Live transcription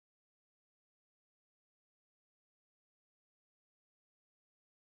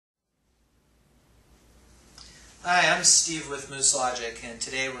Hi, I'm Steve with Moose Logic, and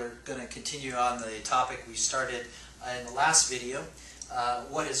today we're going to continue on the topic we started in the last video.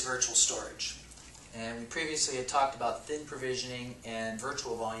 What is virtual storage? And we previously had talked about thin provisioning and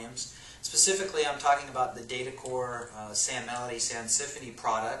virtual volumes. Specifically, I'm talking about the DataCore, SAN Melody, SAN Symphony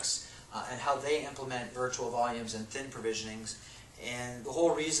products and how they implement virtual volumes and thin provisionings. And the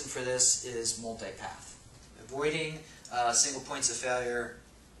whole reason for this is multipath. Avoiding single points of failure,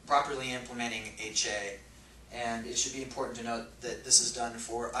 properly implementing HA. And it should be important to note that this is done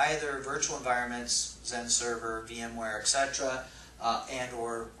for either virtual environments, Zen Server, VMware, etc., and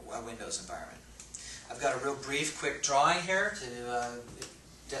or a Windows environment. I've got a real brief, quick drawing here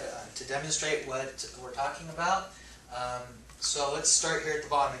to demonstrate what we're talking about. So let's start here at the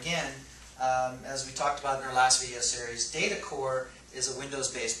bottom again. As we talked about in our last video series, DataCore is a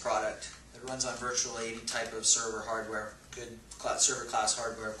Windows-based product. It runs on virtual 80 type of server hardware, good server class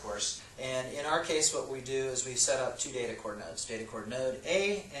hardware, of course. And in our case, what we do is we set up two DataCore nodes, DataCore node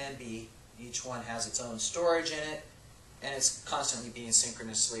A and B. Each one has its own storage in it, and it's constantly being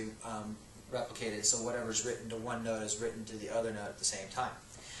synchronously replicated, so whatever's written to one node is written to the other node at the same time.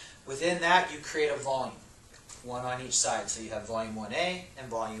 Within that, you create a volume, one on each side, so you have volume 1A and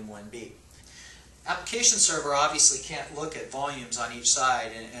volume 1B. Application server obviously can't look at volumes on each side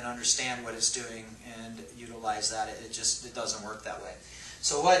and understand what it's doing and utilize that. It doesn't work that way.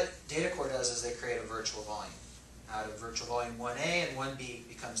 So what DataCore does is they create a virtual volume. Out of virtual volume 1A and 1B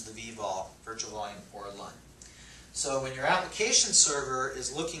becomes the vvol, virtual volume, or LUN. So when your application server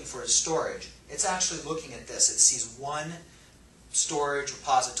is looking for storage, it's actually looking at this. It sees one storage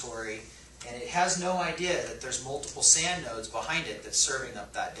repository, and it has no idea that there's multiple SAN nodes behind it that's serving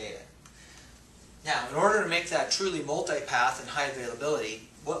up that data. Now, in order to make that truly multipath and high availability,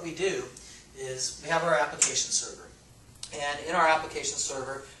 what we do is we have our application server. And in our application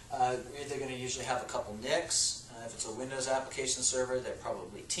server, we're either going to usually have a couple NICs. If it's a Windows application server, they're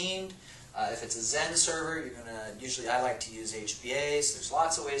probably teamed. If it's a Zen server, you're going to usually, I like to use HBAs. There's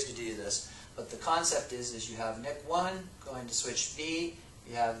lots of ways to do this. But the concept is you have NIC 1 going to switch B,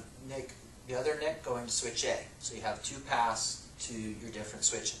 you have the other NIC going to switch A. So you have two paths to your different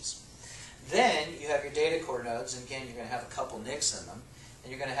switches. Then you have your DataCore nodes, and again, you're going to have a couple NICs in them.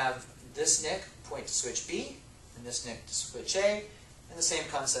 And you're going to have this NIC point to switch B, and this NIC to switch A, and the same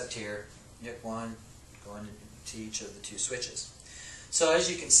concept here, NIC 1 going to each of the two switches. So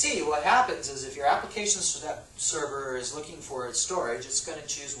as you can see, what happens is if your application server is looking for its storage, it's going to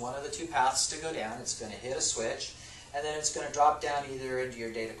choose one of the two paths to go down. It's going to hit a switch, and then it's going to drop down either into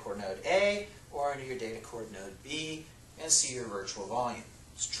your DataCore node A or into your DataCore node B and see your virtual volume.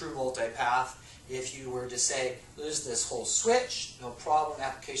 It's true multipath. If you were to say, lose this whole switch, no problem,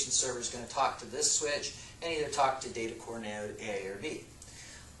 application server is going to talk to this switch and either talk to DataCore node A or B.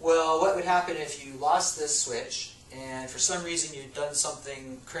 Well, what would happen if you lost this switch and for some reason you'd done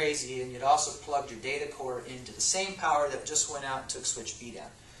something crazy and you'd also plugged your DataCore into the same power that just went out and took switch B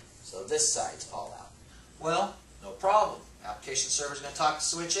down? So this side's all out. Well, no problem. Application server is going to talk to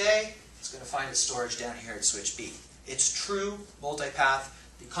switch A. It's going to find its storage down here at switch B. It's true multipath.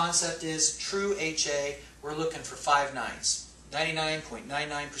 The concept is true HA. We're looking for 5 nines, 99.99%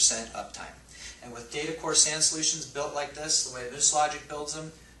 uptime. And with DataCore SAN solutions built like this, the way Moose Logic builds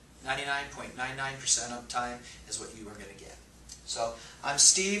them, 99.99% uptime is what you are going to get. So I'm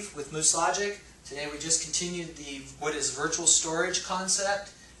Steve with Moose Logic. Today we just continued the what is virtual storage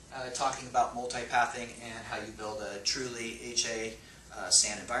concept, talking about multipathing and how you build a truly HA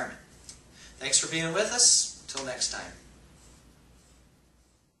SAN environment. Thanks for being with us. Until next time.